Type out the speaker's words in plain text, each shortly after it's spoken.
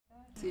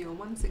So you're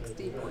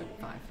 160.5.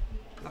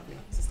 Lovely.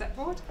 So step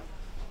forward.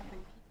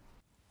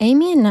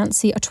 Amy and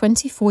Nancy are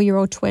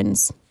 24-year-old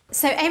twins.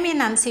 So Amy and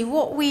Nancy,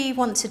 what we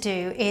want to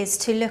do is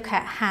to look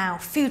at how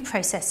food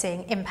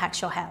processing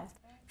impacts your health.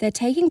 They're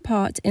taking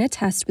part in a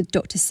test with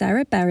Dr.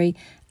 Sarah Berry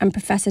and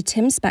Professor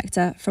Tim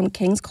Spector from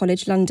King's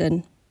College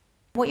London.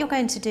 What you're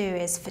going to do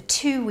is for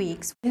 2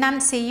 weeks,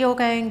 Nancy, you're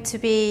going to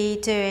be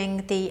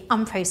doing the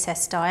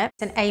unprocessed diet,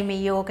 and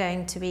Amy, you're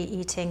going to be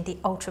eating the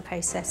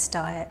ultra-processed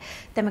diet.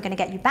 Then we're going to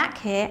get you back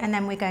here, and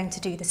then we're going to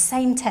do the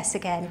same test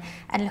again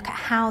and look at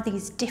how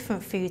these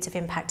different foods have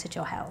impacted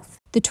your health.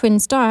 The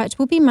twins' diet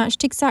will be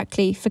matched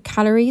exactly for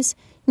calories,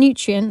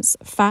 nutrients,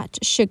 fat,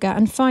 sugar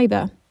and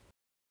fibre.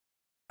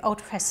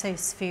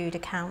 Ultra-processed food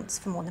accounts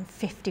for more than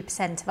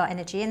 50% of our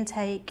energy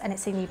intake, and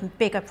it's an even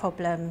bigger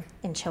problem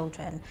in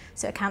children.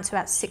 So it accounts for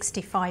about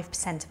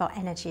 65% of our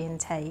energy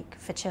intake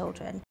for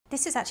children.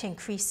 This is actually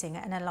increasing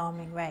at an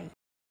alarming rate.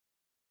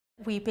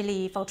 We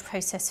believe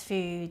ultra-processed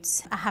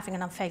foods are having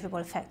an unfavourable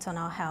effect on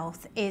our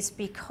health is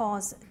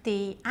because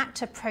the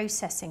act of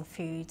processing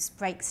foods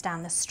breaks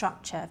down the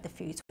structure of the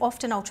foods.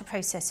 Often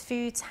ultra-processed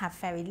foods have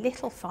very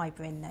little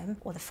fibre in them,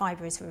 or the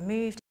fibre is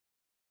removed.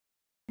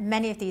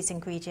 Many of these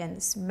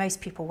ingredients most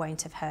people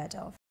won't have heard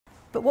of.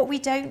 But what we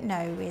don't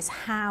know is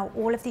how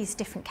all of these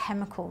different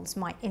chemicals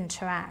might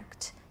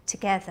interact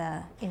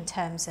together in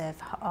terms of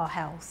our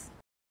health.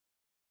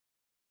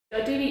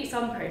 I do eat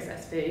some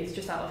processed foods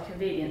just out of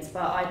convenience,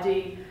 but I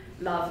do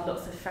love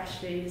lots of fresh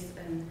foods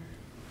and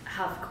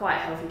have quite a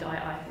healthy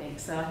diet, I think.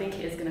 So I think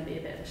it is going to be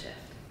a bit of a shift.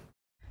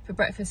 For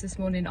breakfast this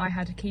morning I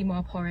had a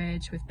quinoa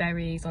porridge with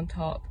berries on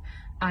top,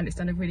 and it's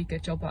done a really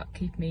good job at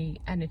keeping me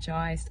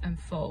energised and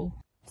full.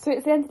 So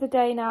it's the end of the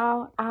day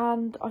now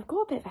and I've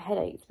got a bit of a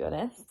headache, to be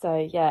honest.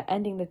 So yeah,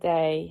 ending the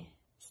day,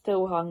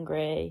 still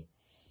hungry,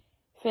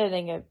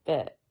 feeling a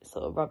bit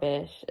sort of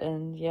rubbish,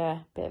 and yeah,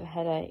 a bit of a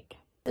headache.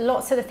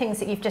 Lots of the things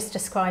that you've just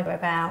described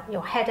about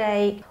your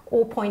headache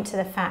all point to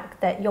the fact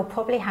that you're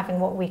probably having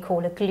what we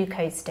call a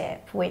glucose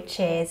dip, which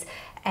is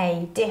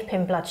a dip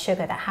in blood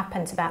sugar that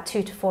happens about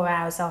 2 to 4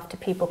 hours after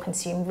people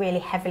consume really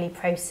heavily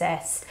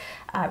processed,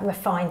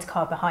 refined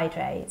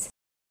carbohydrates.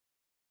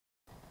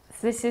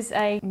 So this is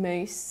a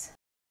mousse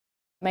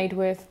made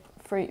with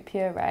fruit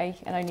puree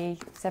and only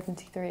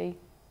 73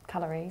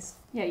 calories.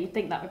 Yeah, you'd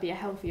think that would be a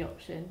healthy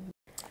option.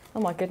 Oh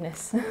my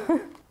goodness.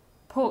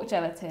 Pork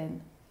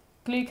gelatin,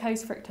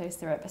 glucose fructose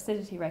syrup,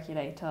 acidity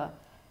regulator,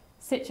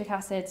 citric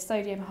acid,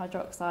 sodium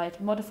hydroxide,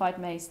 modified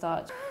maize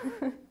starch.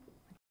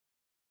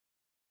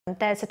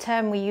 There's a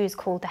term we use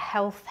called the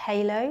health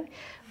halo,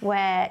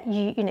 where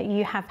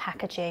you have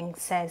packaging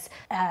says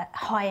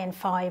high in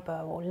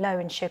fibre or low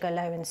in sugar,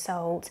 low in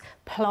salt,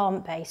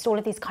 plant-based, all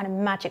of these kind of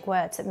magic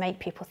words that make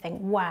people think,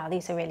 wow,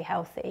 these are really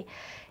healthy.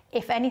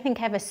 If anything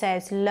ever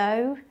says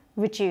low,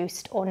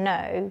 reduced or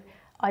no,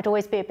 I'd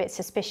always be a bit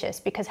suspicious,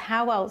 because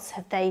how else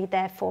have they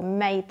therefore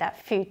made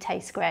that food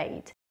taste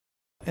great?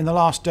 In the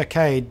last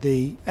decade,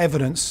 the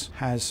evidence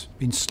has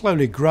been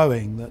slowly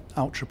growing that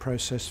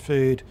ultra-processed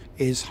food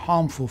is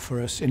harmful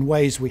for us in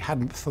ways we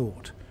hadn't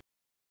thought.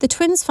 The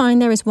twins find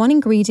there is one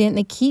ingredient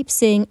they keep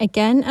seeing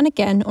again and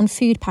again on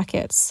food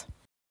packets.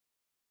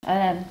 And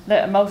then the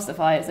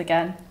emulsifiers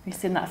again. We've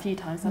seen that a few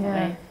times,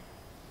 haven't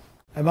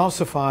we?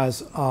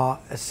 Emulsifiers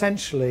are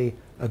essentially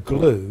a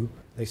glue.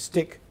 They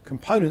stick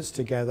components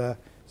together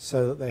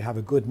so that they have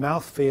a good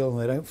mouthfeel and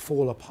they don't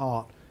fall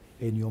apart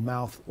in your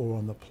mouth or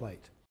on the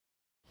plate.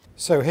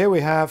 So here we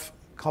have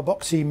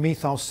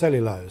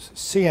carboxymethylcellulose,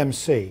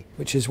 CMC,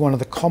 which is one of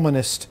the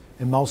commonest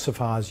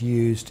emulsifiers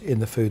used in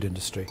the food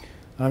industry.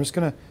 And I'm just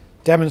going to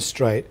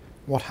demonstrate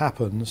what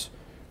happens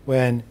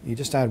when you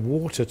just add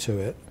water to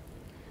it,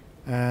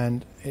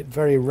 and it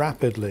very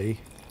rapidly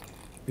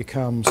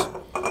becomes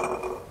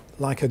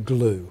like a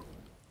glue.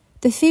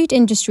 The food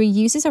industry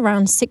uses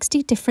around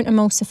 60 different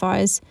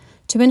emulsifiers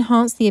to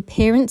enhance the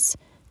appearance,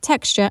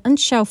 texture and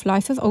shelf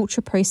life of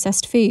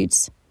ultra-processed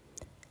foods.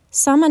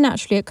 Some are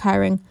naturally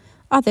occurring,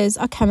 others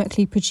are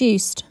chemically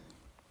produced.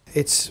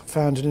 It's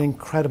found in an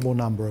incredible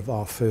number of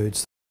our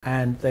foods,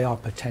 and they are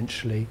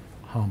potentially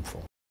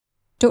harmful.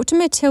 Dr.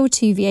 Mathilde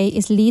Touvier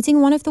is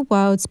leading one of the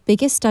world's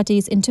biggest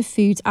studies into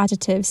food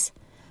additives,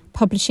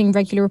 publishing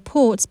regular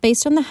reports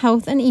based on the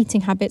health and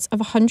eating habits of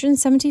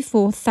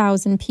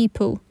 174,000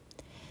 people.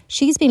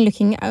 She's been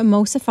looking at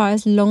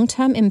emulsifiers'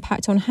 long-term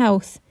impact on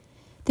health.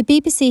 The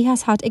BBC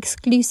has had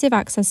exclusive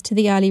access to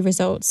the early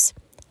results.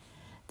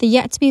 They're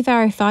yet to be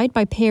verified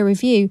by peer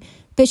review,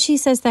 but she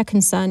says they're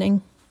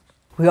concerning.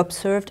 We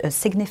observed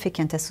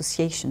significant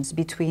associations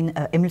between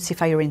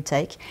emulsifier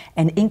intake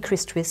and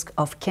increased risk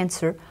of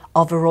cancer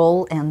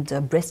overall,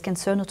 and breast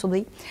cancer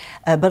notably,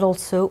 but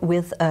also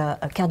with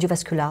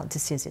cardiovascular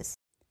diseases.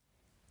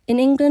 In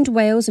England,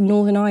 Wales and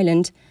Northern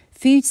Ireland,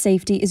 food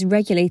safety is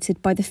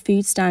regulated by the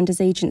Food Standards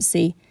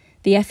Agency,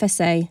 the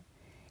FSA.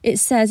 It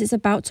says it's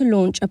about to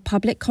launch a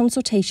public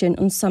consultation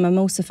on some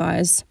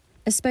emulsifiers.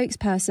 A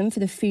spokesperson for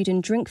the Food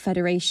and Drink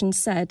Federation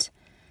said,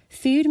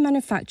 "Food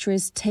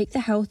manufacturers take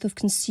the health of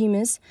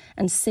consumers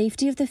and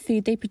safety of the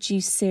food they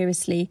produce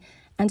seriously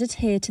and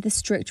adhere to the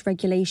strict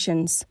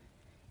regulations.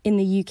 In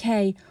the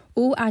UK,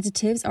 all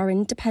additives are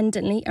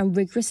independently and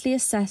rigorously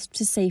assessed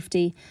for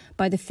safety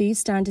by the Food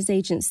Standards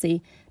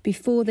Agency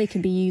before they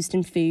can be used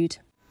in food.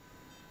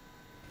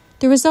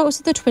 The results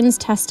of the twins'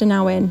 test are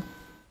now in.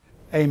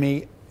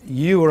 Amy,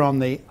 you were on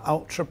the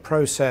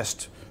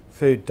ultra-processed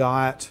food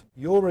diet.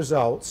 Your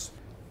results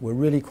were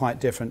really quite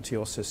different to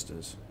your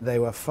sisters. They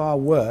were far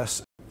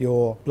worse.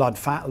 Your blood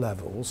fat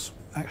levels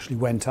actually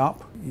went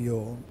up.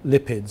 Your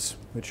lipids,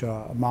 which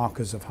are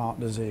markers of heart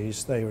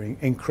disease, they were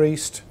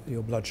increased.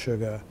 Your blood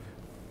sugar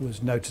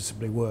was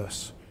noticeably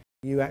worse.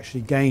 You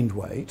actually gained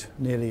weight,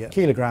 nearly a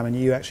kilogram, and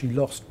you actually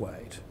lost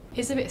weight.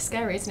 It's a bit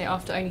scary, isn't it,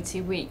 after only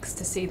 2 weeks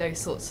to see those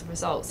sorts of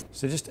results?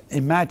 So just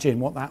imagine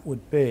what that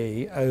would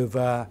be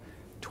over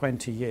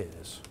 20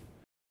 years.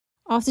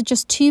 After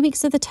just 2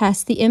 weeks of the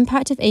test, the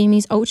impact of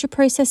Amy's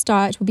ultra-processed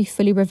diet will be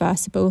fully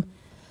reversible.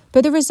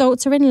 But the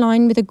results are in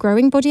line with a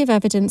growing body of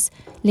evidence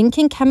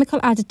linking chemical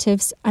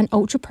additives and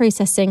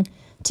ultra-processing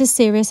to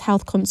serious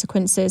health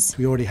consequences.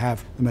 We already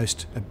have the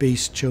most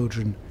obese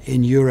children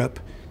in Europe.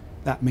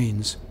 That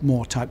means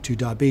more type 2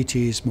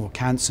 diabetes, more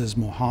cancers,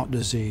 more heart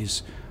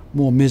disease,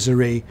 more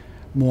misery,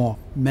 more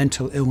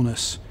mental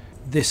illness.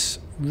 This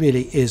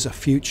really is a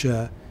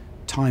future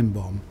time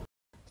bomb.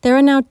 There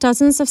are now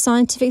dozens of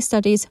scientific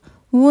studies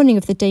warning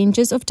of the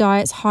dangers of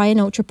diets high in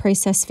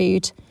ultra-processed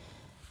food.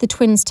 The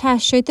twins'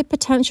 test showed the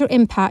potential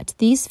impact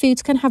these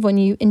foods can have on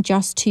you in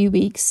just 2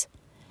 weeks.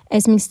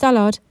 Esme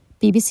Stallard,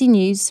 BBC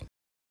News.